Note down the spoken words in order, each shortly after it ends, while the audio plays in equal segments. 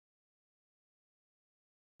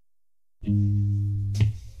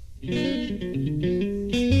I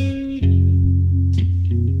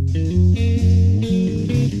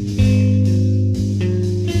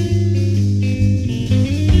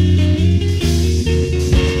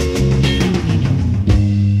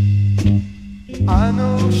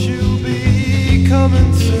know she'll be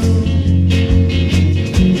coming soon.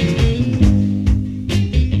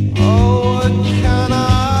 Oh, what can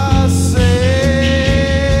I say?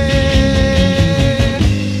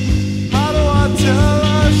 How do I tell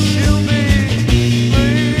her she'll be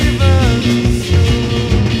leaving soon?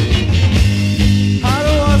 How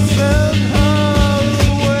do I send her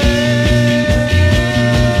away?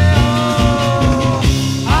 Oh,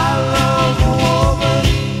 I love a woman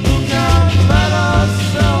who can't let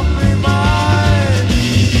herself be mine.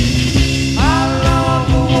 I love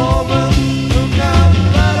a woman who can't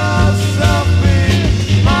let herself be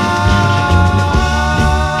mine.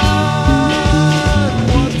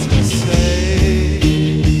 What to say?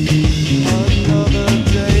 Another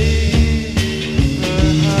day,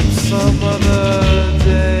 perhaps some other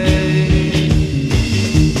day.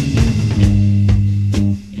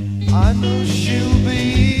 I know she'll